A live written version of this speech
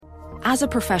As a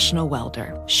professional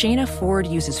welder, Shayna Ford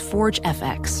uses Forge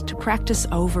FX to practice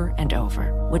over and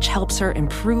over, which helps her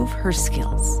improve her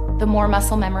skills. The more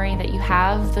muscle memory that you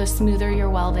have, the smoother your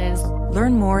weld is.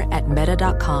 Learn more at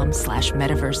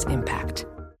meta.com/metaverse impact.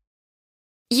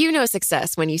 You know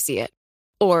success when you see it.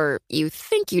 Or you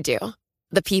think you do.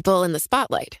 The people in the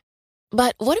spotlight.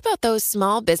 But what about those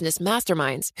small business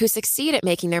masterminds who succeed at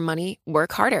making their money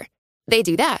work harder? They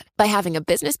do that by having a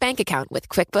business bank account with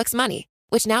QuickBooks Money,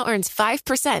 which now earns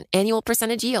 5% annual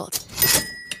percentage yield.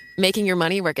 Making your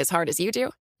money work as hard as you do?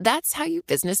 That's how you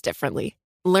business differently.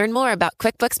 Learn more about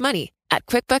QuickBooks Money at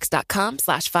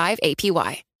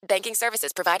quickbooks.com/5APY. Banking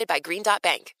services provided by Green Dot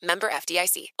Bank. Member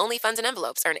FDIC. Only funds and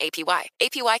envelopes earn APY.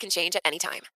 APY can change at any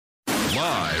time.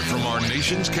 Live from our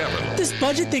nation's capital. This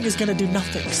budget thing is going to do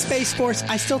nothing. Space Force,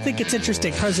 I still think it's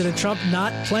interesting. President Trump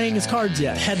not playing his cards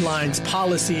yet. Headlines,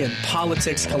 policy, and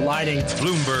politics colliding.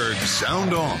 Bloomberg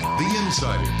Sound On. The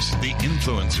insiders, the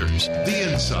influencers, the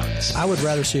insights. I would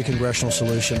rather see a congressional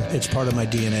solution. It's part of my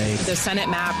DNA. The Senate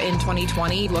map in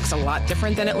 2020 looks a lot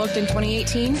different than it looked in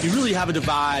 2018. You really have a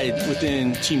divide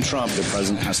within Team Trump. The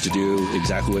president has to do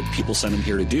exactly what people sent him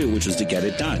here to do, which is to get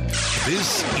it done.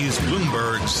 This is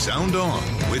Bloomberg Sound On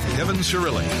with Kevin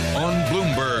Cirilli on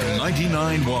Bloomberg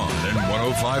 99.1 and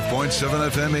 105.7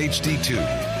 FM HD2.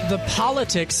 The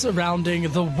politics surrounding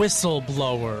the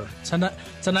whistleblower.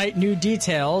 Tonight, new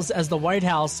details as the White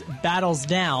House battles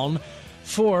down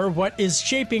for what is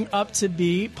shaping up to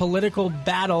be political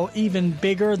battle even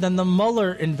bigger than the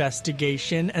Mueller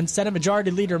investigation, and Senate Majority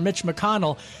Leader Mitch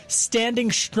McConnell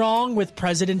standing strong with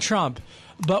President Trump.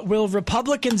 But will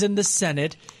Republicans in the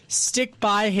Senate stick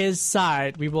by his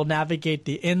side? We will navigate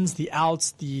the ins, the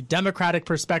outs, the Democratic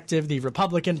perspective, the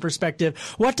Republican perspective.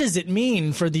 What does it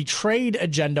mean for the trade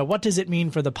agenda? What does it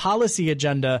mean for the policy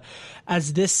agenda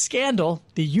as this scandal,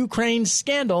 the Ukraine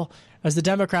scandal, as the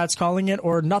Democrats calling it,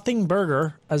 or nothing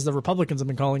burger, as the Republicans have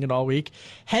been calling it all week,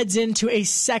 heads into a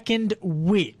second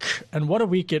week. And what a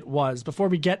week it was. Before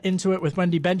we get into it with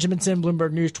Wendy Benjaminson,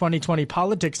 Bloomberg News 2020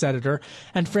 politics editor,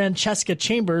 and Francesca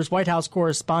Chambers, White House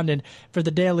correspondent for the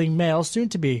Daily Mail, soon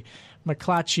to be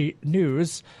McClatchy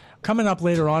News. Coming up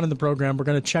later on in the program, we're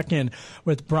going to check in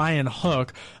with Brian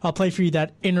Hook. I'll play for you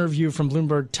that interview from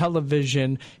Bloomberg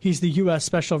Television. He's the U.S.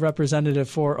 Special Representative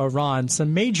for Iran.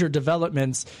 Some major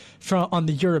developments on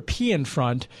the European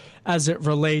front as it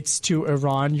relates to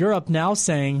Iran. Europe now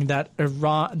saying that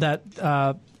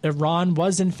Iran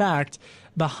was, in fact,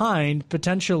 behind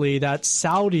potentially that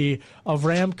Saudi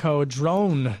Aramco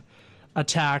drone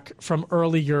attack from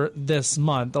earlier this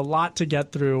month. A lot to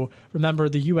get through. Remember,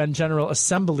 the UN General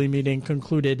Assembly meeting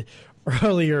concluded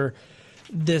earlier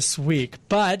this week.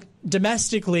 But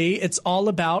domestically, it's all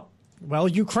about, well,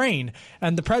 Ukraine.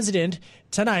 And the president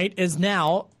tonight is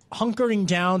now hunkering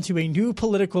down to a new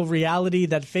political reality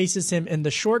that faces him in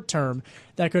the short term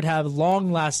that could have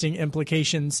long-lasting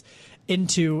implications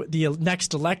into the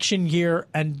next election year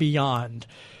and beyond.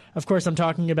 Of course, I'm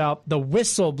talking about the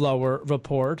whistleblower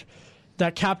report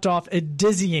that capped off a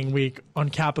dizzying week on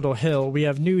Capitol Hill. We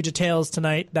have new details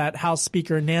tonight that House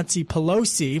Speaker Nancy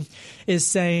Pelosi is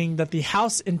saying that the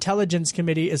House Intelligence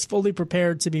Committee is fully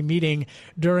prepared to be meeting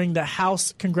during the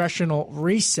House congressional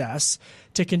recess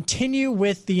to continue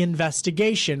with the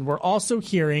investigation. We're also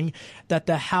hearing that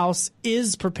the House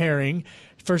is preparing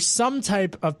for some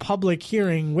type of public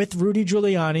hearing with Rudy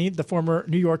Giuliani, the former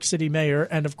New York City mayor,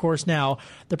 and of course now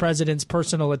the president's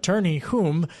personal attorney,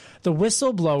 whom the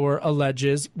whistleblower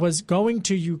alleges was going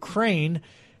to Ukraine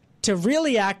to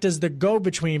really act as the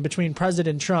go-between between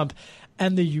President Trump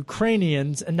and the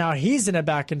Ukrainians. And now he's in a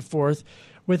back and forth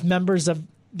with members of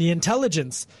the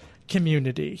intelligence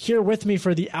community. Here with me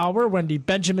for the hour, Wendy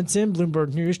Benjaminson,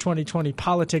 Bloomberg News 2020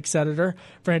 politics editor,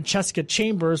 Francesca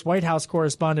Chambers, White House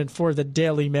correspondent for the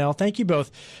Daily Mail. Thank you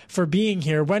both for being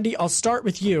here. Wendy, I'll start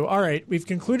with you. All right, we've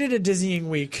concluded a dizzying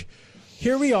week.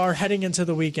 Here we are heading into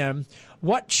the weekend.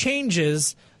 What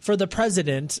changes for the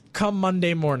president come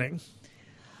Monday morning?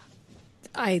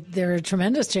 There are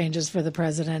tremendous changes for the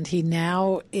president. He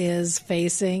now is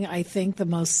facing, I think, the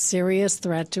most serious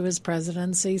threat to his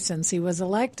presidency since he was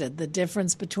elected. The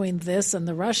difference between this and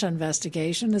the Russia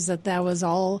investigation is that was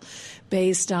all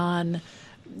based on,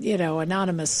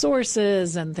 anonymous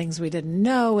sources and things we didn't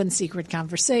know and secret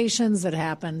conversations that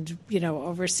happened,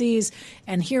 overseas.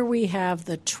 And here we have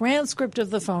the transcript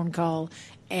of the phone call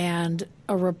and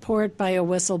a report by a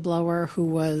whistleblower who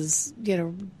was,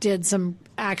 did some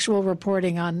actual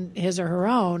reporting on his or her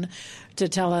own to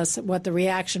tell us what the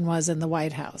reaction was in the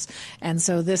White House. And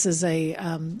so this is a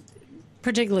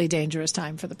particularly dangerous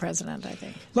time for the president, I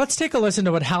think. Let's take a listen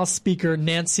to what House Speaker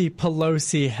Nancy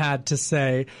Pelosi had to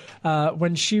say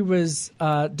when she was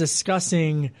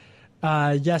discussing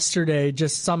yesterday,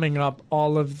 just summing up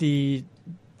all of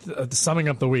summing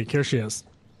up the week. Here she is.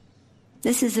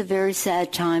 This is a very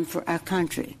sad time for our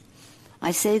country.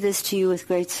 I say this to you with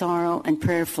great sorrow and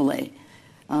prayerfully,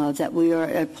 that we are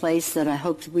at a place that I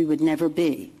hoped we would never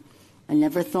be. I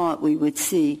never thought we would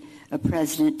see a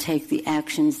president take the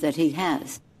actions that he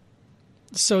has.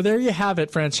 So there you have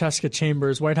it, Francesca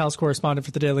Chambers, White House correspondent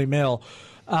for the Daily Mail.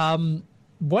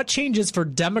 What changes for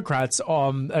Democrats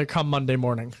come Monday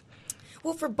morning?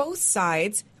 Well, for both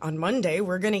sides, on Monday,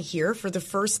 we're going to hear for the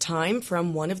first time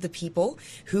from one of the people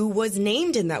who was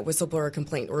named in that whistleblower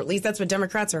complaint, or at least that's what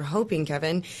Democrats are hoping,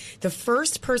 Kevin. The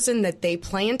first person that they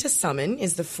plan to summon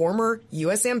is the former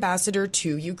U.S. ambassador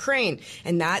to Ukraine,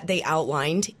 and that they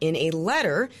outlined in a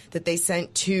letter that they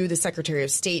sent to the Secretary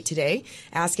of State today,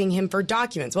 asking him for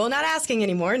documents. Well, not asking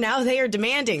anymore. Now they are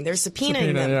demanding. They're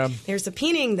subpoenaing them. Yeah. They're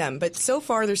subpoenaing them. But so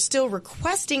far, they're still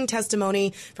requesting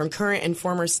testimony from current and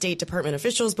former State Department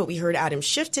officials. But we heard Adam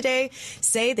Schiff today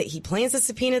say that he plans to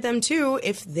subpoena them too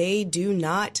if they do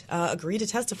not agree to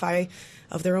testify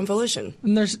of their own volition.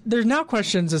 And there's now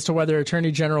questions as to whether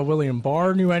Attorney General William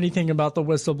Barr knew anything about the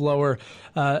whistleblower,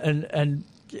 and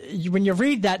when you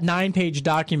read that 9-page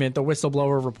document, the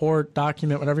whistleblower report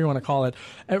document, whatever you want to call it,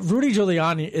 Rudy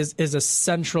Giuliani is a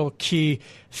central key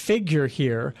figure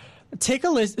here. Take a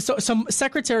list. So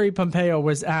Secretary Pompeo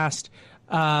was asked,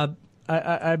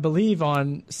 I believe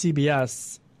on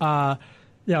CBS, on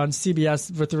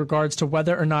CBS with regards to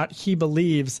whether or not he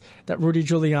believes that Rudy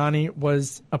Giuliani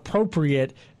was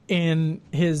appropriate in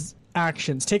his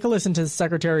actions. Take a listen to the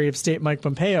Secretary of State Mike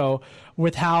Pompeo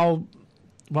with how,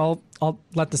 well, I'll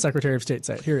let the Secretary of State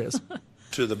say it. Here he is.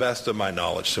 To the best of my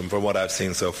knowledge, and from what I've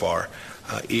seen so far,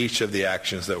 each of the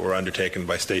actions that were undertaken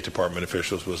by State Department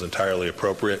officials was entirely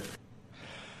appropriate.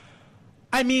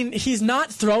 I mean, he's not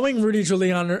throwing Rudy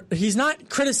Giuliani. He's not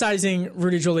criticizing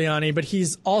Rudy Giuliani, but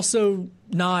he's also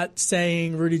not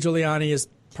saying Rudy Giuliani is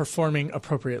performing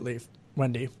appropriately,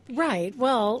 Wendy. Right.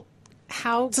 Well,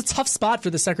 it's a tough spot for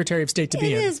the Secretary of State to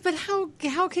be in. It is, but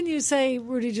how can you say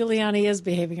Rudy Giuliani is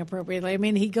behaving appropriately? I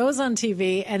mean, he goes on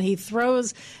TV and he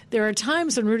throws – there are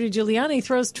times when Rudy Giuliani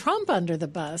throws Trump under the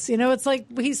bus. You know, it's like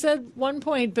he said one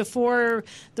point before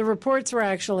the reports were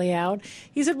actually out,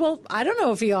 he said, well, I don't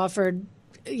know if he offered –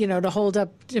 to hold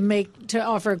up to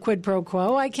offer a quid pro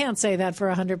quo. I can't say that for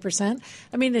 100%.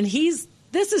 I mean, and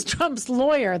this is Trump's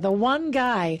lawyer, the one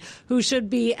guy who should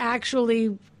be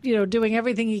actually, doing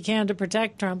everything he can to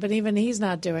protect Trump, and even he's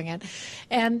not doing it.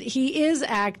 And he is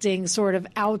acting sort of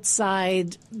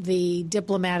outside the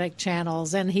diplomatic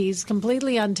channels, and he's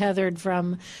completely untethered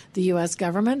from the U.S.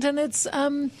 government. And it's,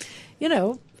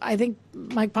 I think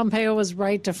Mike Pompeo was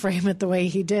right to frame it the way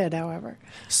he did, however.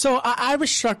 So I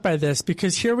was struck by this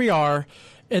because here we are.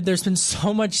 There's been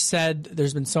so much said,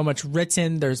 there's been so much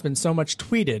written, there's been so much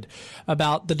tweeted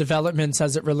about the developments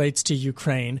as it relates to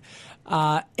Ukraine.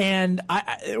 And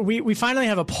we finally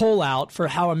have a poll out for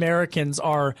how Americans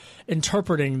are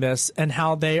interpreting this and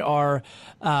how they are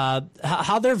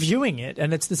how they're viewing it.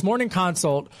 And it's this Morning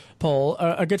Consult poll.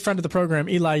 A good friend of the program,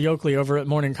 Eli Yoakley, over at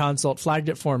Morning Consult, flagged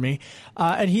it for me.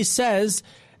 And he says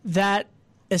that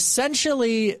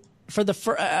essentially for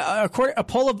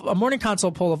a Morning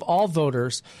Consult poll of all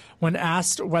voters, when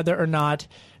asked whether or not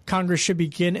Congress should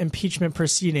begin impeachment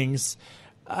proceedings,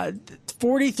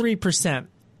 43%.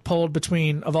 Polled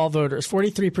of all voters,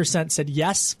 43% said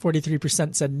yes,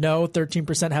 43% said no,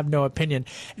 13% have no opinion.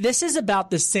 This is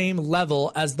about the same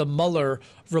level as the Mueller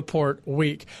report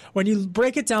week. When you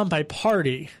break it down by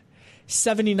party,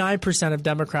 79% of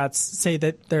Democrats say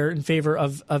that they're in favor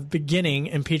of beginning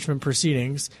impeachment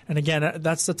proceedings. And again,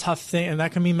 that's a tough thing, and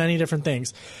that can mean many different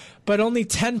things. But only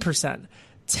 10%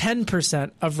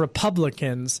 of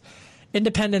Republicans,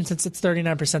 independents, it's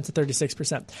 39% to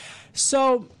 36%.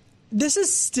 So this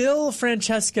is still,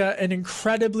 Francesca, an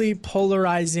incredibly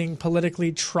polarizing,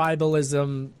 politically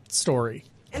tribalism story.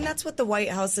 And that's what the White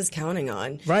House is counting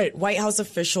on. Right. White House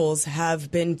officials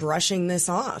have been brushing this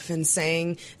off and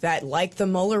saying that, like the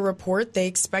Mueller report, they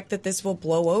expect that this will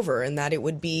blow over and that it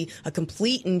would be a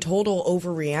complete and total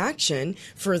overreaction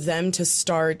for them to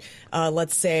start,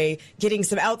 let's say, getting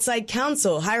some outside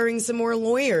counsel, hiring some more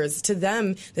lawyers. To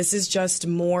them, this is just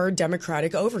more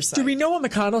Democratic oversight. Do we know what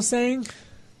McConnell's saying,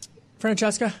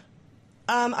 Francesca?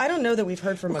 I don't know that we've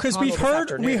heard from McConnell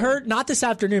because we heard not this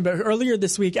afternoon, but earlier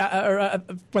this week,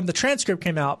 when the transcript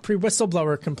came out,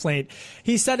 pre-whistleblower complaint,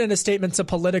 he said in a statement to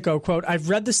Politico, quote, "I've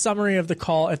read the summary of the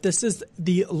call. If this is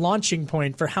the launching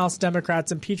point for House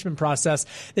Democrats' impeachment process,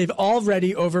 they've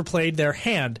already overplayed their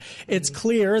hand. It's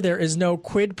clear there is no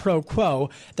quid pro quo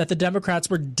that the Democrats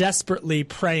were desperately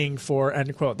praying for,"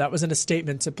 end quote. That was in a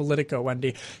statement to Politico,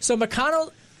 Wendy. So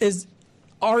McConnell is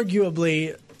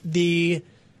arguably the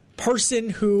person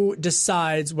who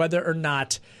decides whether or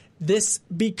not this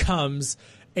becomes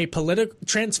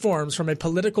transforms from a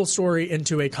political story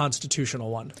into a constitutional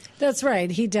one. That's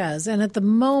right. He does. And at the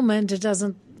moment, it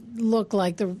doesn't look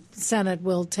like the Senate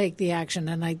will take the action.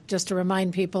 And just to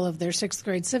remind people of their sixth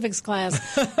grade civics class,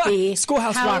 the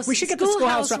Schoolhouse Rock. We should get the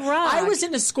Schoolhouse Rock. I was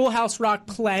in a Schoolhouse Rock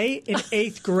play in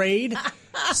 8th grade.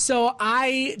 So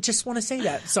I just want to say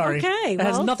that. Sorry. Okay. It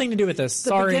has nothing to do with this.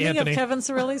 Sorry, beginning Anthony. Of Kevin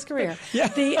Cirilli's career.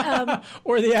 Yeah.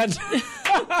 Or the end.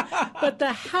 But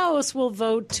the House will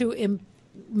vote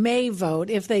may vote,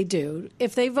 if they do,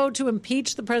 if they vote to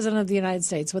impeach the President of the United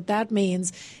States, what that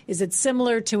means is it's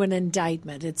similar to an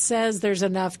indictment. It says there's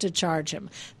enough to charge him.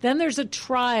 Then there's a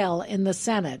trial in the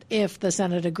Senate, if the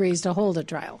Senate agrees to hold a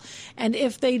trial. And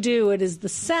if they do, it is the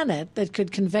Senate that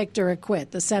could convict or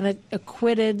acquit. The Senate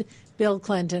acquitted Bill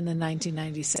Clinton in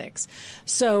 1996.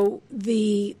 So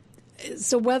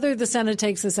whether the Senate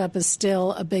takes this up is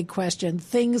still a big question.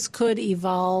 Things could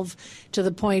evolve to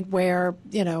the point where,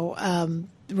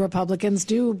 Republicans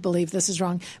do believe this is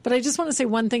wrong. But I just want to say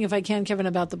one thing, if I can, Kevin,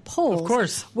 about the polls. Of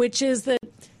course. Which is that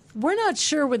we're not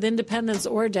sure with independents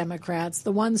or Democrats,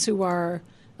 the ones who are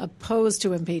opposed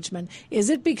to impeachment, is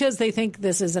it because they think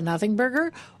this is a nothing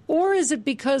burger, or is it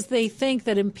because they think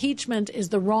that impeachment is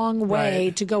the wrong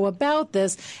way to go about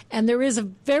this? And there is a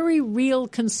very real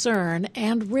concern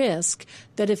and risk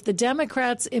that if the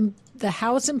Democrats the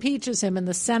House impeaches him and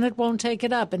the Senate won't take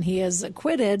it up and he is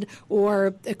acquitted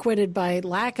or acquitted by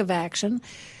lack of action,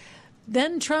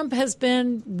 then Trump has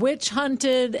been witch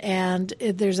hunted, and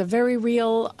there's a very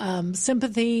real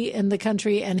sympathy in the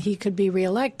country, and he could be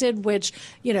reelected, which,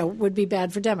 would be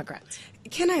bad for Democrats.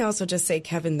 Can I also just say,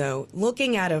 Kevin, though,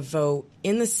 looking at a vote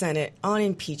in the Senate on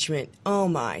impeachment, oh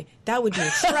my, that would be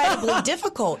incredibly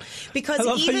difficult, because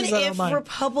even if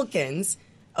Republicans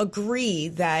agree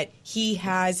that he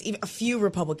has, a few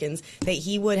Republicans, that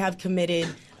he would have committed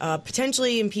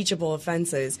potentially impeachable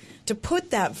offenses, to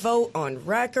put that vote on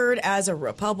record as a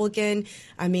Republican,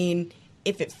 I mean,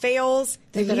 if it fails,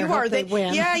 then you better hope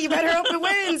it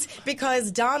wins,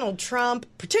 because Donald Trump,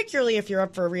 particularly if you're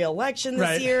up for re-election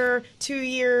this year, 2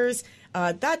 years,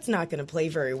 that's not going to play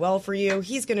very well for you.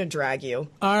 He's going to drag you.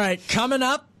 All right, coming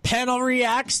up, panel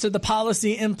reacts to the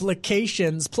policy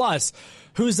implications. Plus,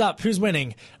 who's up? Who's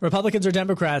winning? Republicans or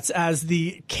Democrats? As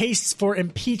the case for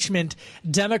impeachment,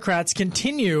 Democrats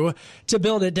continue to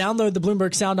build it. Download the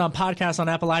Bloomberg Sound On podcast on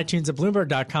Apple iTunes at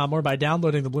Bloomberg.com or by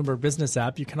downloading the Bloomberg Business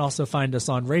app. You can also find us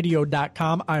on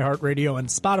Radio.com, iHeartRadio, and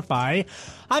Spotify.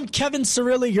 I'm Kevin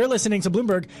Cirilli. You're listening to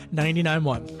Bloomberg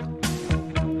 99.1.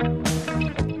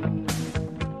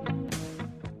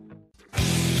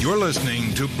 You're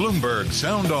listening to Bloomberg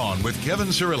Sound On with Kevin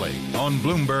Cirilli on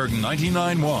Bloomberg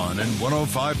 99.1 and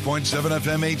 105.7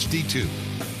 FM HD2.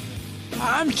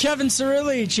 I'm Kevin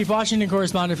Cirilli, Chief Washington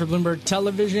Correspondent for Bloomberg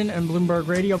Television and Bloomberg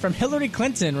Radio. From Hillary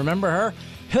Clinton, remember her?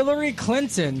 Hillary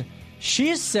Clinton,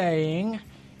 she's saying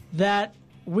that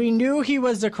we knew he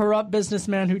was a corrupt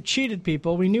businessman who cheated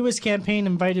people. We knew his campaign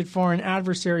invited foreign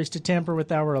adversaries to tamper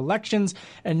with our elections.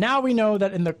 And now we know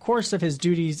that in the course of his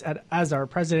duties as our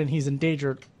president, he's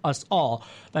endangered us all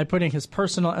by putting his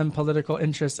personal and political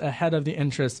interests ahead of the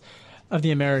interests of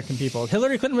the American people.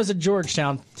 Hillary Clinton was at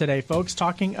Georgetown today, folks,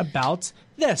 talking about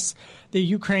this, the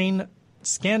Ukraine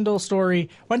scandal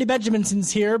story. Wendy Benjaminson's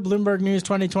here, Bloomberg News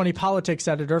 2020 politics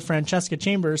editor. Francesca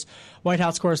Chambers, White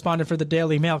House correspondent for the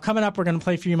Daily Mail. Coming up, we're going to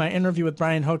play for you my interview with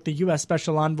Brian Hook, the U.S.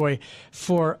 Special Envoy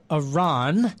for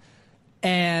Iran,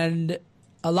 and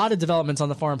a lot of developments on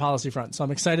the foreign policy front. So I'm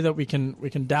excited that we can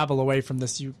dabble away from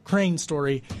this Ukraine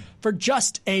story for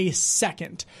just a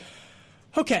second.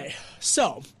 Okay,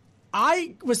 so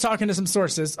I was talking to some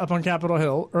sources up on Capitol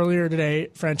Hill earlier today,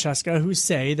 Francesca, who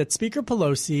say that Speaker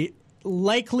Pelosi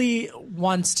likely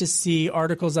wants to see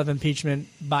articles of impeachment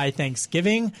by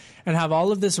Thanksgiving and have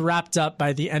all of this wrapped up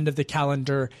by the end of the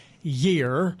calendar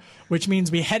year, which means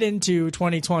we head into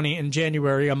 2020 in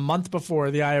January, a month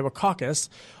before the Iowa caucus,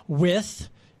 with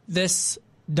this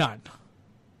done.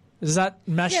 Does that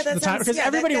mesh the time? Because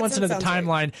everybody wants to know the timeline.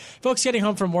 Right. Folks getting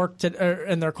home from work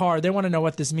in their car, they want to know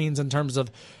what this means in terms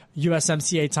of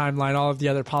USMCA timeline, all of the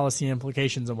other policy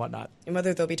implications and whatnot. And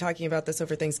whether they'll be talking about this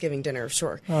over Thanksgiving dinner,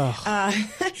 sure. No,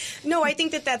 I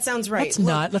think that sounds right.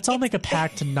 Let's all make a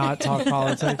pact to not talk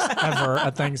politics ever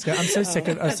at Thanksgiving. I'm so sick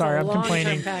of sorry, I'm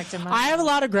complaining. I have a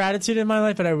lot of gratitude in my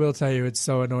life, but I will tell you it's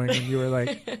so annoying when you were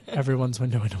like, everyone's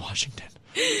window into Washington.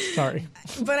 Sorry.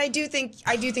 But I do think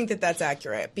that that's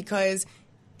accurate, because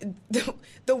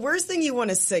the worst thing you want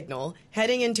to signal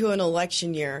heading into an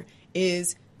election year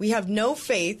is we have no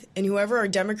faith in whoever our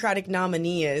Democratic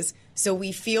nominee is. So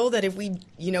we feel that if we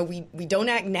don't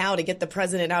act now to get the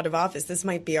president out of office, this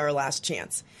might be our last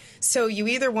chance. So you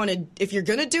either want to, if you're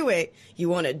going to do it, you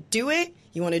want to do it.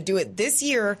 You want to do it this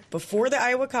year before the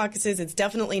Iowa caucuses. It's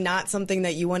definitely not something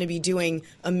that you want to be doing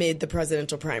amid the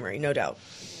presidential primary, no doubt.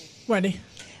 Wendy?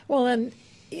 Well, and,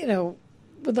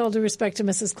 with all due respect to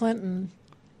Mrs. Clinton,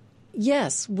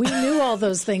 yes, we knew all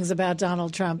those things about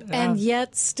Donald Trump, and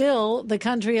yet still the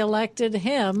country elected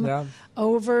him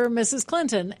over Mrs.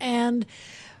 Clinton. And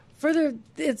further,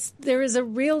 there is a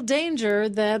real danger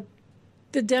that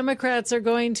the Democrats are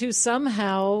going to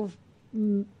somehow,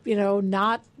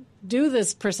 not do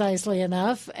this precisely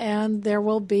enough, and there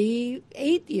will be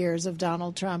 8 years of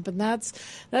Donald Trump. And that's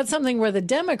something where the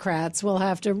Democrats will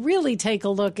have to really take a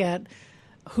look at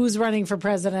who's running for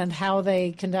president, how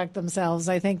they conduct themselves.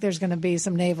 I think there's going to be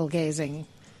some navel-gazing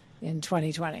in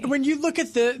 2020. When you look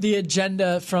at the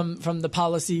agenda from the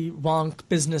policy wonk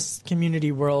business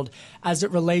community world as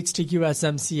it relates to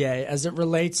USMCA, as it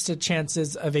relates to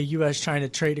chances of a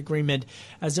U.S.-China trade agreement,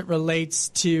 as it relates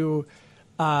to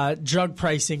drug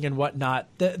pricing and whatnot,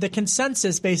 the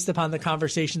consensus based upon the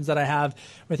conversations that I have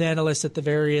with analysts at the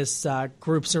various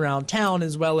groups around town,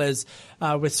 as well as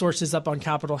with sources up on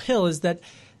Capitol Hill, is that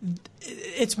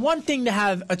it's one thing to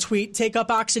have a tweet take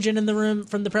up oxygen in the room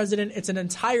from the president. It's an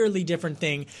entirely different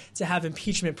thing to have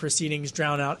impeachment proceedings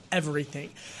drown out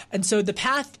everything. And so the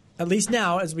path, at least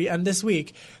now as we end this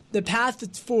week, the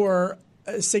path for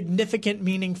significant,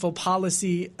 meaningful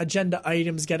policy agenda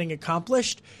items getting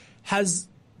accomplished has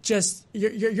just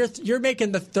you're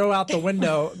making the throw out the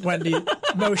window, Wendy,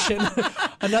 motion.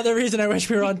 Another reason I wish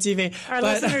we were on TV. Our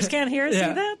listeners can't hear us see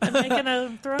that. I'm making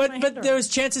a throw. But those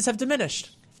chances have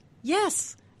diminished.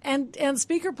 Yes, and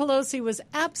Speaker Pelosi was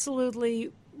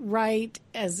absolutely right,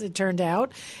 as it turned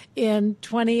out, in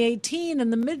 2018 in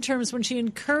the midterms when she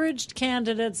encouraged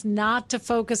candidates not to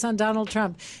focus on Donald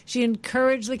Trump. She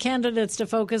encouraged the candidates to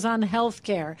focus on health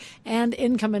care and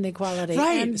income inequality.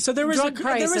 Right. And so there was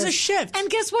a shift. And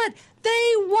guess what?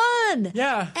 They won.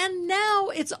 Yeah. And now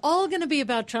it's all going to be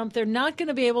about Trump. They're not going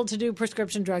to be able to do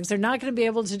prescription drugs. They're not going to be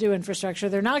able to do infrastructure.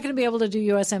 They're not going to be able to do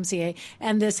USMCA.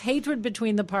 And this hatred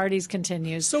between the parties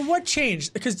continues. So what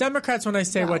changed? Because Democrats, when I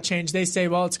say what changed, they say,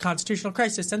 well, it's a constitutional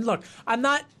crisis. And look, I'm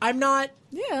not.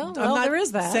 Yeah, well, there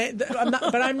is that.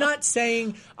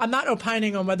 I'm not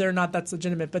opining on whether or not that's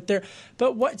legitimate.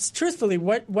 But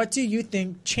what do you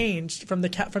think changed from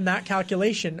that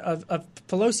calculation of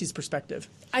Pelosi's perspective?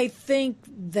 I think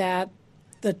that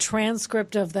the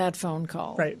transcript of that phone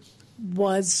call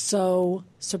was so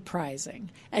surprising.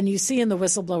 And you see in the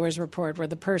whistleblower's report where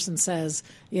the person says,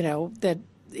 that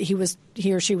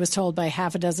he or she was told by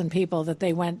half a dozen people that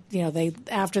they went,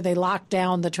 after they locked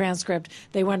down the transcript,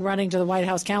 they went running to the White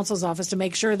House counsel's office to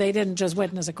make sure they didn't just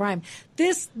witness a crime.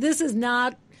 This is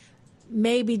not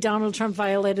maybe Donald Trump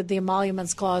violated the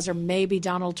emoluments clause, or maybe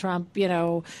Donald Trump, his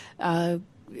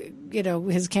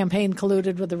campaign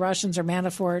colluded with the Russians, or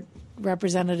Manafort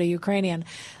represented a Ukrainian.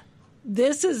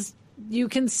 This is, you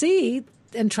can see,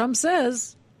 and Trump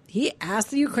says he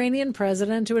asked the Ukrainian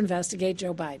president to investigate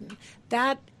Joe Biden.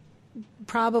 That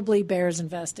probably bears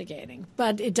investigating,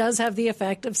 but it does have the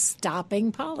effect of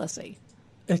stopping policy.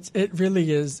 It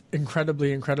really is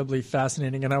incredibly, incredibly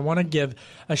fascinating. And I want to give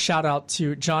a shout out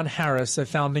to John Harris, a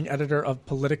founding editor of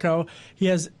Politico. He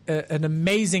has an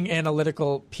amazing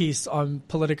analytical piece on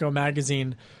Politico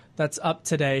magazine that's up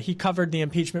today. He covered the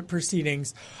impeachment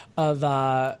proceedings of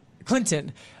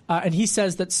Clinton. And he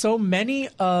says that so many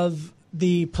of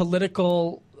the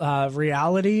political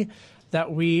reality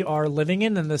that we are living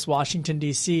in this Washington,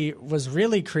 D.C. was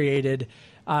really created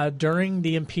during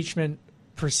the impeachment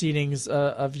proceedings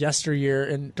of yesteryear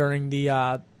and during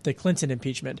the Clinton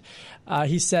impeachment.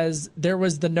 He says there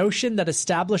was the notion that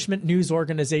establishment news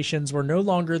organizations were no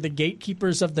longer the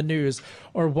gatekeepers of the news,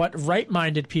 or what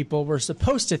right-minded people were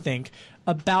supposed to think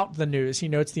about the news. He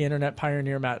notes the internet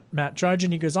pioneer Matt Drudge,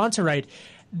 and he goes on to write,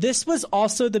 this was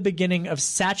also the beginning of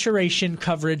saturation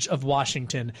coverage of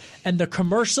Washington and the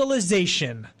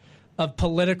commercialization of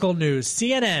political news.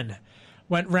 CNN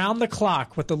went round the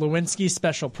clock with the Lewinsky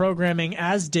special programming,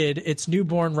 as did its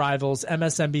newborn rivals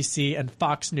MSNBC and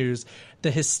Fox News.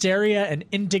 The hysteria and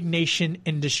indignation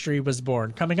industry was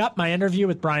born. Coming up, my interview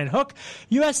with Brian Hook,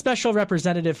 U.S. Special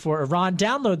Representative for Iran.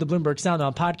 Download the Bloomberg Sound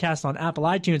On podcast on Apple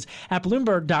iTunes, at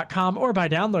Bloomberg.com, or by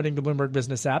downloading the Bloomberg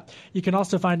Business app. You can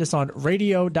also find us on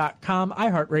radio.com,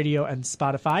 iHeartRadio, and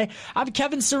Spotify. I'm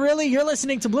Kevin Cirilli. You're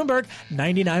listening to Bloomberg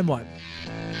 99.1.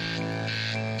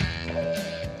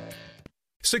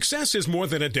 Success is more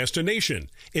than a destination.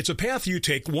 It's a path you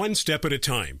take one step at a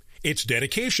time. It's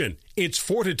dedication, it's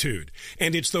fortitude,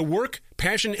 and it's the work,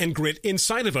 passion, and grit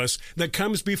inside of us that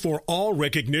comes before all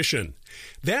recognition.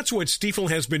 That's what Stifel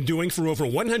has been doing for over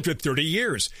 130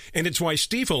 years, and it's why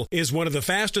Stifel is one of the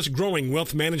fastest growing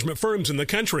wealth management firms in the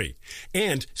country.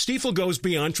 And Stifel goes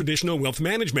beyond traditional wealth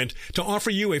management to offer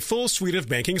you a full suite of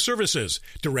banking services,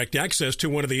 direct access to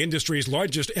one of the industry's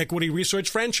largest equity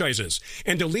research franchises,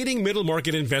 and a leading middle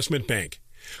market investment bank.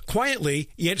 Quietly,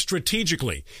 yet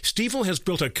strategically, Stifel has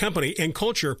built a company and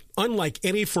culture unlike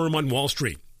any firm on Wall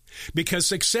Street. Because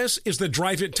success is the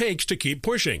drive it takes to keep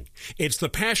pushing. It's the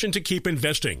passion to keep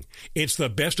investing. It's the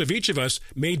best of each of us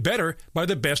made better by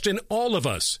the best in all of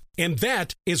us. And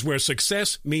that is where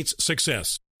success meets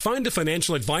success. Find a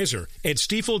financial advisor at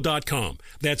Stifel.com.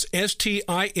 That's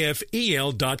STIFEL.com.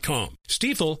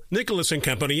 Stifel, Nicholas &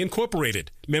 Company,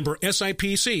 Incorporated. Member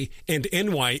SIPC and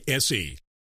NYSE.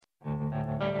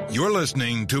 You're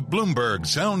listening to Bloomberg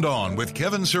Sound On with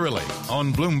Kevin Cirilli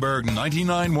on Bloomberg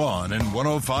 99.1 and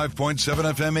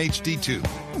 105.7 FM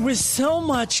HD2. With so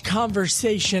much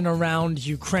conversation around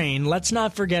Ukraine, let's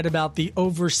not forget about the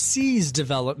overseas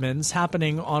developments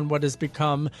happening on what has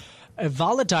become a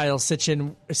volatile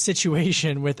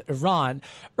situation with Iran.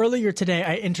 Earlier today,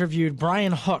 I interviewed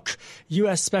Brian Hook,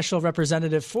 U.S. Special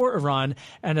Representative for Iran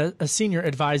and a senior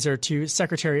advisor to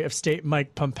Secretary of State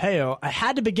Mike Pompeo. I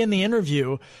had to begin the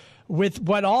interview with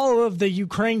what all of the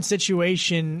Ukraine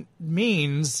situation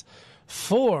means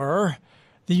for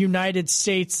the United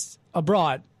States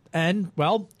abroad. And,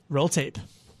 well, roll tape.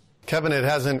 Kevin, it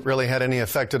hasn't really had any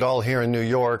effect at all here in New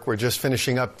York. We're just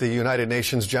finishing up the United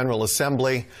Nations General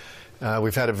Assembly.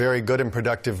 We've had a very good and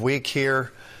productive week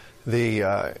here.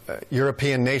 The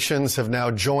European nations have now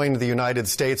joined the United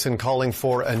States in calling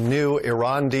for a new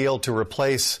Iran deal to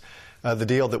replace the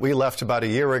deal that we left about a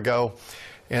year ago.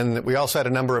 And we also had a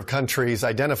number of countries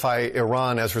identify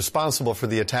Iran as responsible for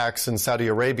the attacks in Saudi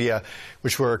Arabia,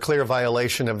 which were a clear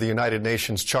violation of the United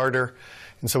Nations Charter.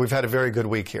 And so we've had a very good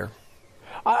week here.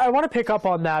 I want to pick up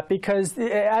on that because,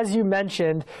 as you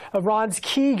mentioned, Iran's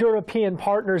key European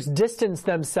partners distanced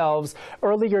themselves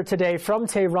earlier today from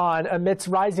Tehran amidst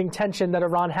rising tension that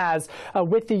Iran has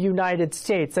with the United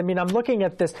States. I mean, I'm looking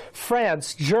at this.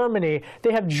 France, Germany,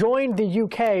 they have joined the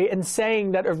UK in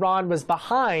saying that Iran was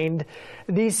behind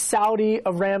these Saudi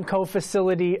Aramco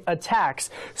facility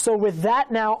attacks. So with that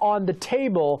now on the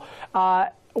table,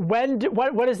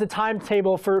 what is the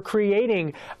timetable for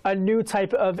creating a new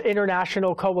type of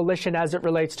international coalition as it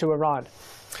relates to Iran?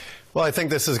 Well, I think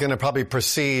this is going to probably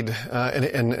proceed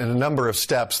in a number of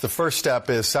steps. The first step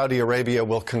is Saudi Arabia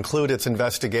will conclude its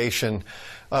investigation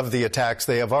of the attacks.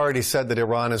 They have already said that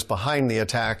Iran is behind the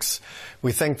attacks.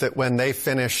 We think that when they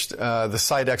finished the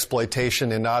site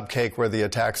exploitation in Abqaiq, where the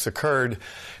attacks occurred,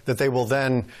 that they will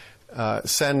then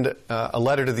send a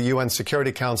letter to the UN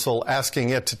Security Council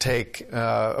asking it to take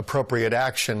appropriate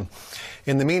action.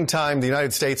 In the meantime, the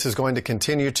United States is going to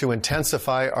continue to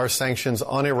intensify our sanctions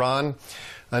on Iran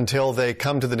until they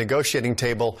come to the negotiating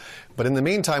table. But in the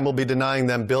meantime, we'll be denying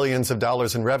them billions of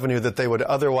dollars in revenue that they would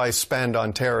otherwise spend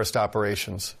on terrorist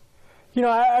operations. You know,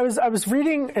 I was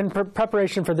reading in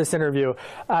preparation for this interview,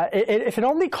 if it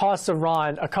only costs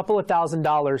Iran a couple of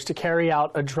 $1,000s to carry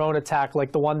out a drone attack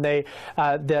like the one that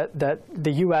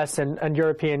the U.S. and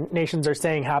European nations are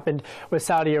saying happened with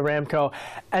Saudi Aramco,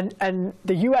 and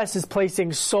the U.S. is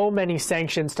placing so many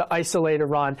sanctions to isolate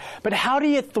Iran, but how do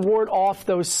you thwart off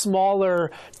those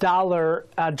smaller dollar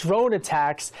drone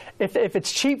attacks if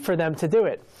it's cheap for them to do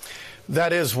it?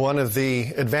 That is one of the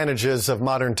advantages of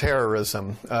modern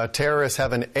terrorism. Terrorists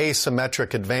have an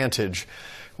asymmetric advantage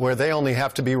where they only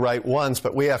have to be right once,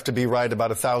 but we have to be right about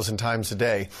 1,000 times a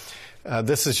day.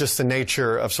 This is just the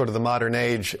nature of sort of the modern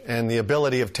age and the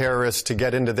ability of terrorists to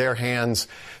get into their hands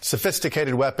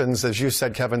sophisticated weapons, as you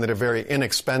said, Kevin, that are very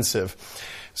inexpensive.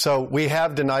 So we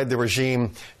have denied the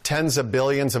regime tens of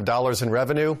billions of dollars in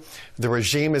revenue. The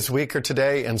regime is weaker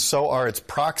today, and so are its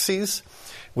proxies.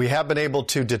 We have been able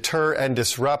to deter and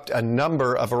disrupt a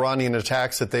number of Iranian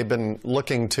attacks that they've been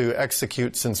looking to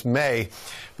execute since May,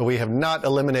 but we have not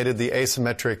eliminated the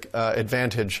asymmetric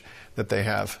advantage that they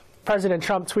have. President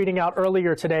Trump tweeting out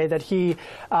earlier today that he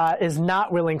is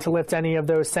not willing to lift any of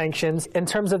those sanctions. In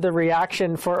terms of the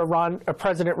reaction for Iran,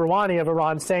 President Rouhani of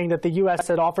Iran saying that the U.S.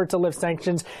 had offered to lift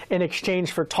sanctions in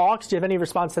exchange for talks. Do you have any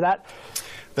response to that?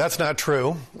 That's not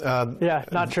true.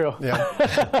 Not true.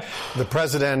 Yeah. The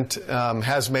president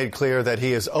has made clear that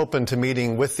he is open to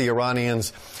meeting with the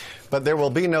Iranians, but there will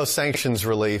be no sanctions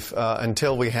relief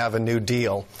until we have a new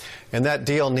deal. And that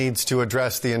deal needs to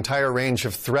address the entire range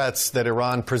of threats that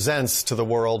Iran presents to the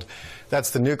world.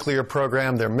 That's the nuclear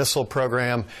program, their missile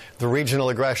program, the regional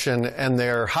aggression, and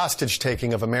their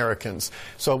hostage-taking of Americans.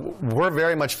 So we're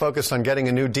very much focused on getting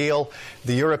a new deal.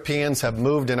 The Europeans have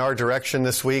moved in our direction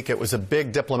this week. It was a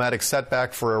big diplomatic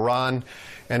setback for Iran,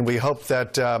 and we hope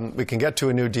that we can get to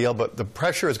a new deal, but the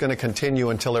pressure is going to continue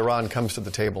until Iran comes to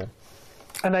the table.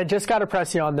 And I just got to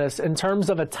press you on this in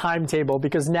terms of a timetable,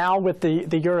 because now with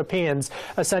the Europeans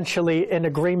essentially in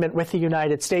agreement with the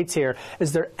United States here,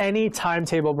 is there any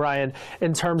timetable, Brian,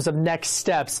 in terms of next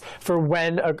steps for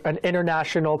when an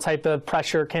international type of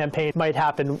pressure campaign might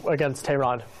happen against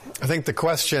Tehran? I think the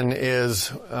question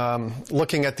is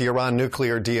looking at the Iran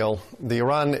nuclear deal. The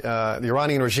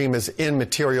Iranian regime is in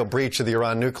material breach of the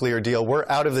Iran nuclear deal. We're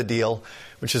out of the deal,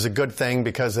 which is a good thing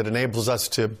because it enables us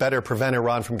to better prevent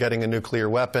Iran from getting a nuclear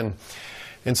weapon.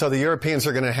 And so the Europeans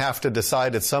are going to have to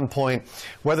decide at some point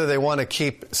whether they want to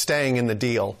keep staying in the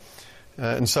deal.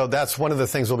 And so that's one of the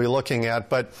things we'll be looking at.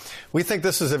 But we think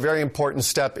this is a very important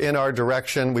step in our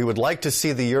direction. We would like to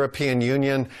see the European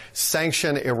Union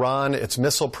sanction Iran, its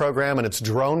missile program, and its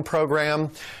drone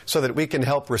program so that we can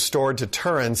help restore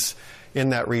deterrence in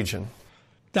that region.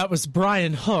 That was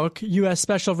Brian Hook, U.S.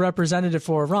 Special Representative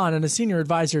for Iran and a senior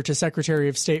advisor to Secretary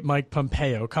of State Mike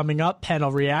Pompeo. Coming up,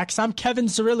 Panel Reacts. I'm Kevin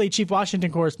Cirilli, Chief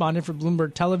Washington Correspondent for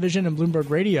Bloomberg Television and Bloomberg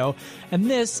Radio, and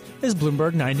this is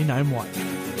Bloomberg 99.1.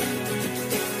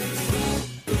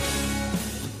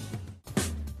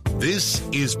 This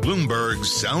is Bloomberg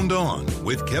Sound On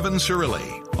with Kevin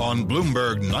Cirilli on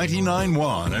Bloomberg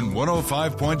 99.1 and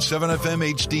 105.7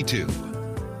 FM HD2.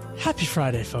 Happy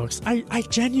Friday, folks. I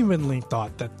genuinely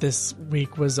thought that this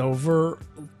week was over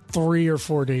 3 or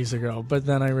 4 days ago, but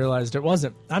then I realized it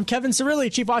wasn't. I'm Kevin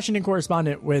Cirilli, Chief Washington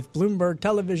Correspondent with Bloomberg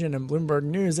Television and Bloomberg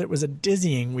News. It was a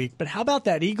dizzying week, but how about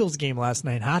that Eagles game last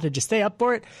night, huh? Did you stay up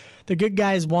for it? The good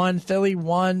guys won. Philly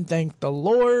won, thank the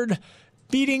Lord,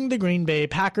 beating the Green Bay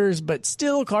Packers, but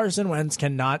still Carson Wentz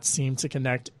cannot seem to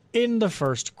connect in the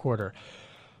first quarter.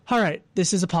 All right,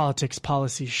 this is a politics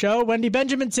policy show. Wendy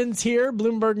Benjaminson's here,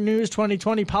 Bloomberg News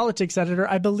 2020 politics editor.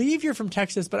 I believe you're from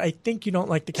Texas, but I think you don't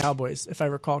like the Cowboys, if I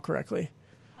recall correctly.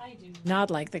 I do not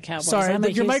like the Cowboys.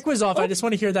 Sorry, your mic was off. I just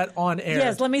want to hear that on air.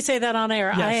 Yes, let me say that on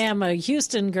air. Yes. I am a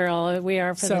Houston girl. We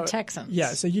are for the Texans. Yeah,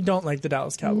 so you don't like the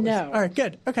Dallas Cowboys. No. All right,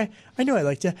 good. Okay, I knew I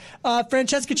liked you.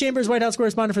 Francesca Chambers, White House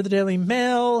correspondent for the Daily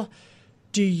Mail.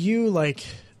 Do you like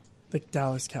the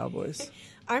Dallas Cowboys?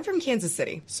 I'm from Kansas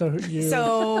City. So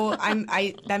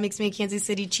that makes me a Kansas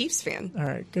City Chiefs fan. All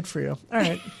right, good for you. All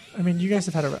right. I mean, you guys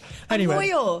have had a anyway.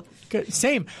 I'm loyal. Good.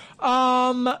 Same.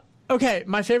 Okay,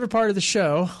 my favorite part of the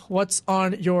show, what's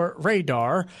on your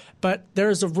radar, but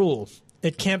there's a rule.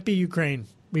 It can't be Ukraine.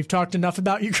 We've talked enough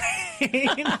about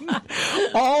Ukraine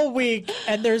all week,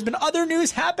 and there's been other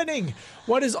news happening.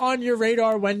 What is on your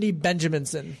radar, Wendy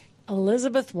Benjaminson?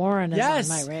 Elizabeth Warren is on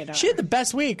my radar. She had the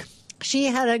best week. She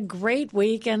had a great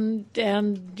week, and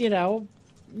you know,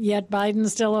 yet Biden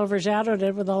still overshadowed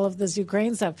it with all of this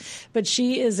Ukraine stuff. But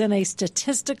she is in a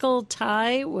statistical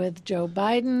tie with Joe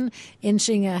Biden,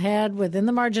 inching ahead within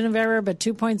the margin of error, but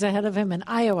 2 points ahead of him in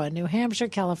Iowa, New Hampshire,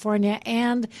 California,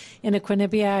 and in a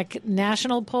Quinnipiac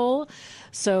national poll.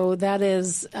 So that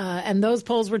is, and those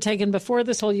polls were taken before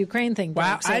this whole Ukraine thing.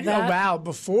 Wow, so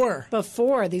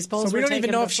before these polls. So we were don't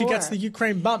even know before. If she gets the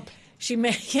Ukraine bump. She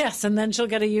may, yes, and then she'll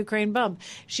get a Ukraine bump.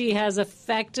 She has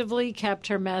effectively kept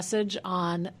her message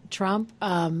on Trump,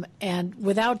 and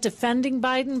without defending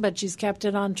Biden, but she's kept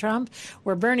it on Trump.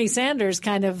 Where Bernie Sanders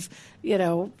kind of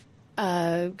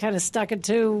stuck it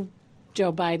to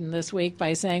Joe Biden this week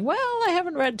by saying, "Well, I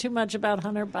haven't read too much about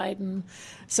Hunter Biden."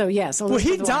 So yes,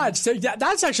 he dodged. So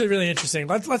that's actually really interesting.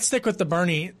 Let's stick with the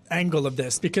Bernie angle of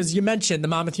this, because you mentioned the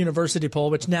Monmouth University poll,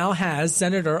 which now has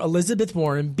Senator Elizabeth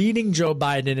Warren beating Joe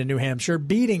Biden in New Hampshire,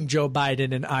 beating Joe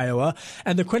Biden in Iowa,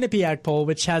 and the Quinnipiac poll,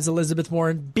 which has Elizabeth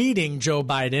Warren beating Joe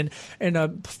Biden in a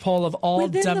poll of all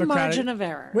within Democratic. The margin of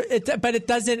error. But it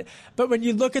doesn't. But when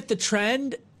you look at the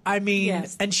trend. I mean,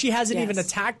 yes. And she hasn't even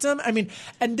attacked him. I mean,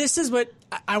 and this is what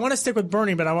I want to stick with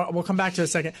Bernie, but we'll come back to it in a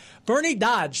second. Bernie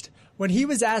dodged. When he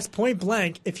was asked point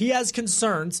blank if he has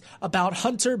concerns about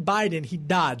Hunter Biden, he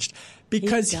dodged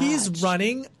because he's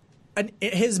running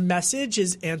his message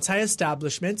is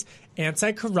anti-establishment,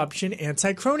 anti-corruption,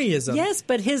 anti-cronyism. Yes,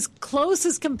 but his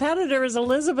closest competitor is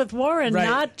Elizabeth Warren,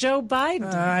 not Joe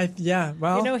Biden. Yeah,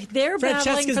 well, they're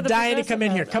battling for the dying to come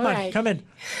in here. Come in.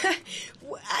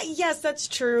 Yes, that's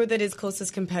true that his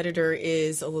closest competitor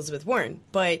is Elizabeth Warren.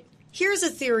 But here's a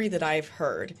theory that I've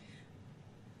heard,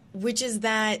 which is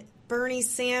that Bernie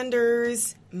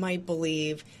Sanders might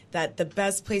believe that the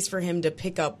best place for him to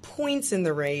pick up points in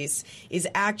the race is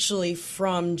actually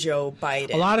from Joe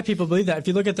Biden. A lot of people believe that. If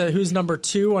you look at who's number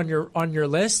 2 on your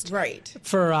list, right,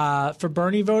 for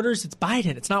Bernie voters, it's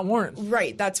Biden. It's not Warren.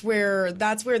 Right. That's where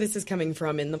this is coming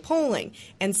from in the polling,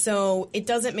 and so it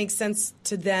doesn't make sense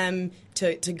to them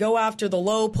to go after the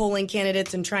low polling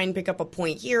candidates and try and pick up a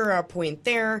point here or a point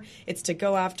there. It's to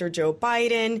go after Joe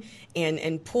Biden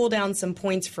and pull down some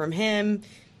points from him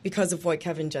because of what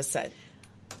Kevin just said.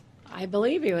 I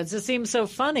believe you. It just seems so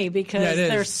funny because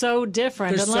they're so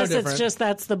different. It's just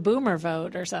that's the boomer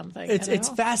vote or something. It's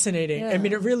fascinating. Yeah. I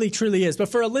mean, it really, truly is. But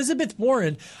for Elizabeth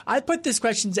Warren, I put this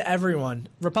question to everyone,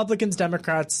 Republicans,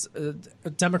 Democrats,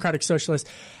 Democratic Socialists,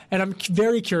 and I'm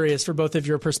very curious for both of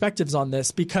your perspectives on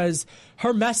this because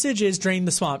her message is drain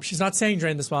the swamp. She's not saying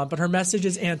drain the swamp, but her message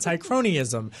is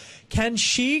anti-cronyism. Can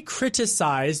she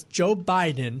criticize Joe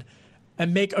Biden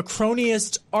and make a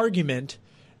cronyist argument,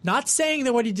 not saying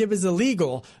that what he did was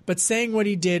illegal, but saying what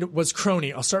he did was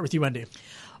crony? I'll start with you, Wendy.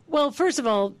 Well, first of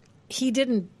all, he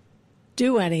didn't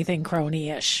do anything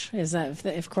crony-ish,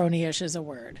 if crony-ish is a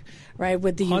word, right,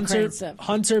 with the Ukraine stuff.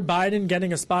 Hunter Biden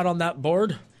getting a spot on that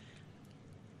board?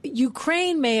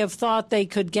 Ukraine may have thought they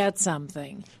could get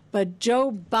something, but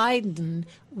Joe Biden,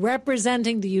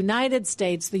 representing the United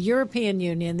States, the European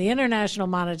Union, the International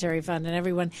Monetary Fund, and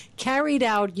everyone, carried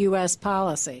out U.S.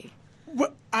 policy.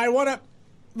 I want to...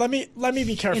 Let me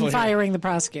be careful in firing the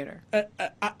prosecutor.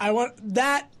 I want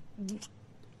that.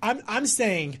 I'm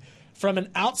saying from an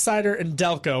outsider in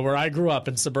Delco, where I grew up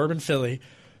in suburban Philly,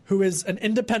 who is an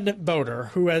independent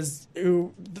voter,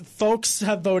 who folks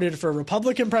have voted for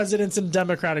Republican presidents and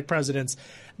Democratic presidents,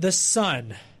 the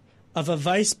son of a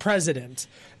vice president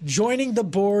joining the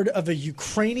board of a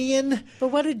Ukrainian. But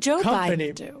what did Joe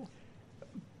company Biden do?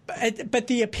 But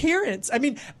the appearance, I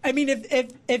mean,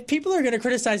 if people are going to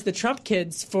criticize the Trump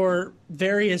kids for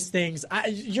various things,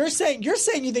 you're saying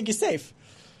you think he's safe.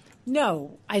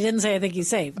 No, I didn't say I think he's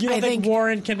safe. You don't think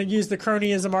Warren can use the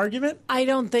cronyism argument? I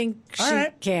don't think she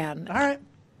can. All right.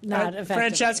 Not effectively.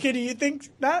 Francesca, do you think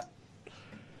not?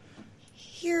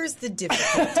 Here's the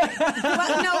difficulty.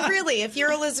 Well, no, really, if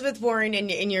you're Elizabeth Warren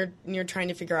and you're trying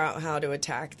to figure out how to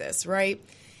attack this, right?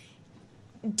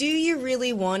 Do you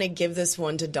really want to give this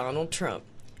one to Donald Trump?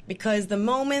 Because the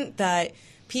moment that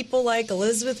people like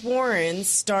Elizabeth Warren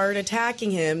start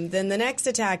attacking him, then the next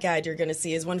attack ad you're going to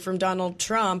see is one from Donald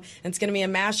Trump, and it's going to be a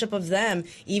mashup of them.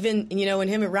 Even, and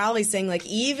him at rallies saying, like,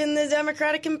 even the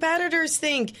Democratic competitors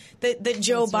think that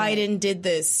Joe Biden did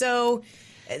this. So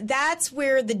that's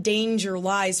where the danger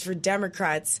lies for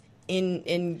Democrats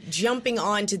in jumping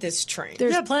onto this train.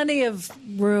 There's plenty of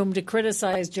room to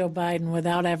criticize Joe Biden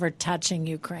without ever touching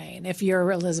Ukraine if you're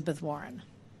Elizabeth Warren.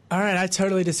 All right, I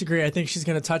totally disagree. I think she's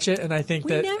going to touch it, and I think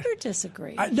we never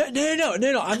disagree.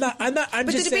 No. I'm not.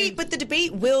 But the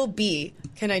debate will be.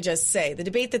 Can I just say the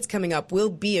debate that's coming up will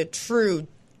be a true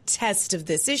test of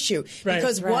this issue? Right.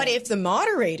 Because what if the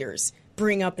moderators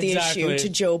bring up the issue to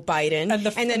Joe Biden,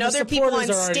 and then other people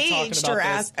on stage are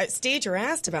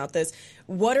asked about this?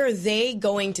 What are they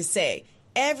going to say?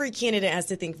 Every candidate has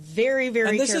to think very,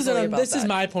 very carefully about that. This is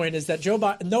my point: is that Joe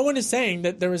Biden? No one is saying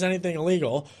that there was anything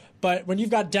illegal. But when you've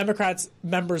got Democrats,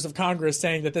 members of Congress,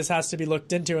 saying that this has to be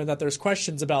looked into and that there's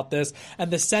questions about this,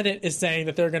 and the Senate is saying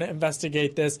that they're going to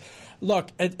investigate this, look,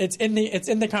 it's in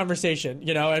the conversation,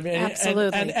 I mean,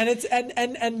 absolutely,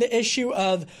 and the issue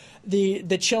of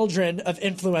the children of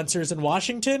influencers in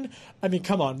Washington. I mean,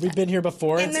 come on, we've been here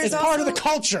before. It's part of the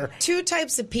culture. Two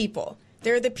types of people.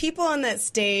 There are the people on that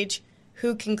stage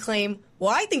who can claim,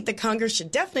 well, I think the Congress should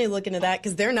definitely look into that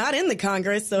because they're not in the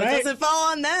Congress, so it doesn't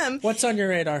fall on them. What's on your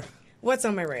radar? What's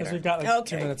on my radar? Because we've got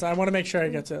 2 minutes. I want to make sure I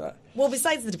get to that. Well,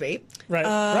 besides the debate.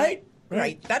 Right.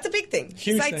 That's a big thing.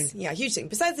 Huge thing. Yeah, huge thing.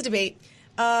 Besides the debate,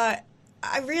 I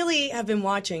really have been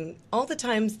watching all the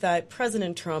times that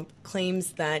President Trump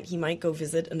claims that he might go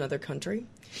visit another country.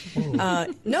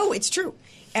 No, it's true.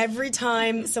 Every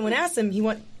time someone asks him,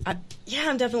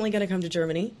 I'm definitely going to come to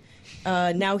Germany.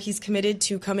 Now he's committed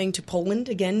to coming to Poland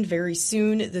again very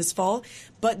soon this fall.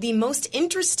 But the most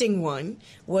interesting one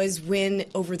was when,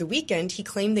 over the weekend, he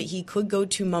claimed that he could go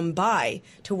to Mumbai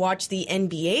to watch the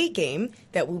NBA game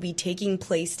that will be taking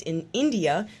place in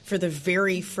India for the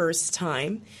very first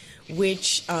time,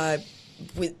 which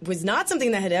was not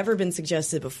something that had ever been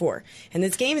suggested before. And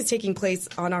this game is taking place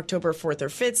on October 4th or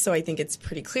 5th, so I think it's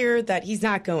pretty clear that he's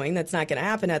not going. That's not going to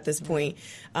happen at this point.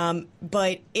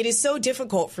 But it is so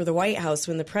difficult for the White House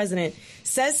when the president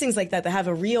says things like that have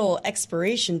a real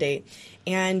expiration date.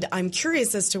 And I'm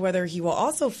curious as to whether he will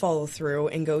also follow through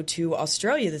and go to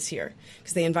Australia this year,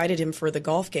 because they invited him for the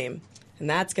golf game. And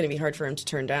that's going to be hard for him to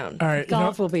turn down. All right,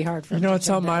 golf will be hard for him. What's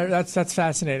on my that's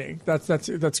fascinating.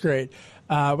 That's great.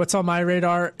 What's on my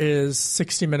radar is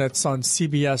 60 Minutes on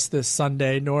CBS this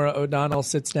Sunday. Norah O'Donnell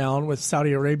sits down with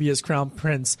Saudi Arabia's Crown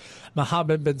Prince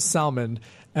Mohammed bin Salman,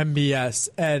 MBS,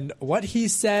 and what he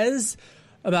says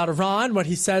about Iran, what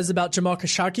he says about Jamal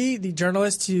Khashoggi, the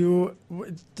journalist who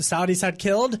the Saudis had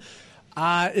killed,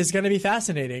 is going to be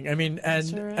fascinating. I mean,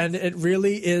 and it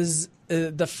really is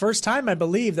the first time, I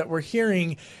believe, that we're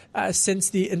hearing since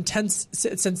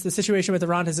the situation with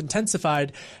Iran has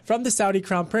intensified from the Saudi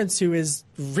Crown Prince, who is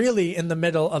really in the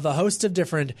middle of a host of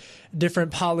different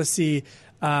policy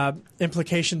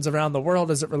implications around the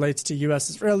world as it relates to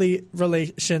U.S.-Israeli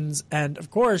relations and, of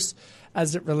course,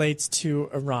 as it relates to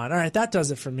Iran. All right, that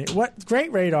does it for me. What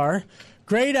great radar,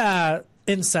 great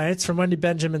insights from Wendy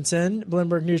Benjaminson,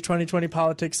 Bloomberg News 2020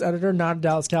 politics editor, not a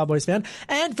Dallas Cowboys fan,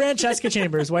 and Francesca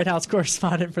Chambers, White House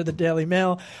correspondent for the Daily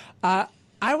Mail. I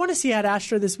want to see Ad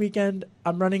Astra this weekend.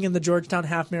 I'm running in the Georgetown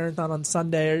Half Marathon on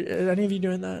Sunday. Are any of you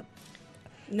doing that?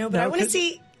 No, but I want to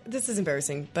see. This is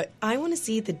embarrassing, but I want to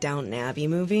see the Downton Abbey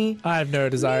movie. I have no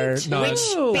desire. I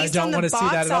don't want to see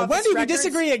that at all. Wendy, we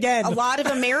disagree again. A lot of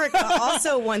America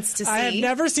also wants to see. I have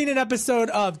never seen an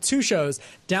episode of two shows,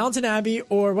 Downton Abbey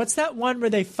or what's that one where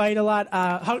they fight a lot?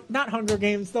 Not Hunger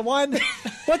Games. The one,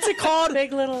 what's it called?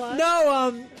 Big Little Lies?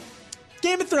 No,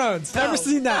 Game of Thrones. Never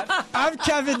seen that. I'm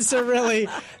Kevin Cirilli,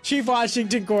 Chief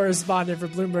Washington Correspondent for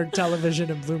Bloomberg Television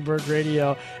and Bloomberg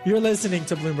Radio. You're listening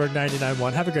to Bloomberg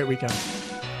 99.1. Have a great weekend.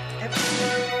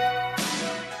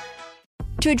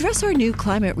 To address our new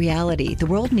climate reality, the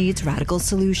world needs radical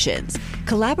solutions.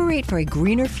 Collaborate for a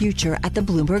greener future at the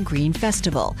Bloomberg Green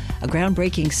Festival, a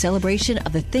groundbreaking celebration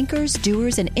of the thinkers,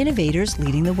 doers, and innovators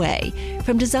leading the way.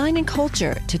 From design and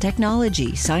culture to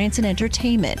technology, science, and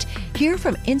entertainment, hear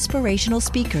from inspirational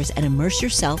speakers and immerse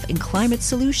yourself in climate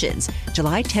solutions.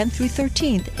 July 10th through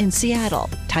 13th in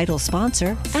Seattle. Title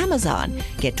sponsor, Amazon.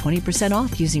 Get 20%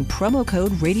 off using promo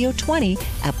code RADIO20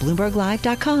 at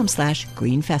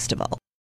BloombergLive.com/Green Festival.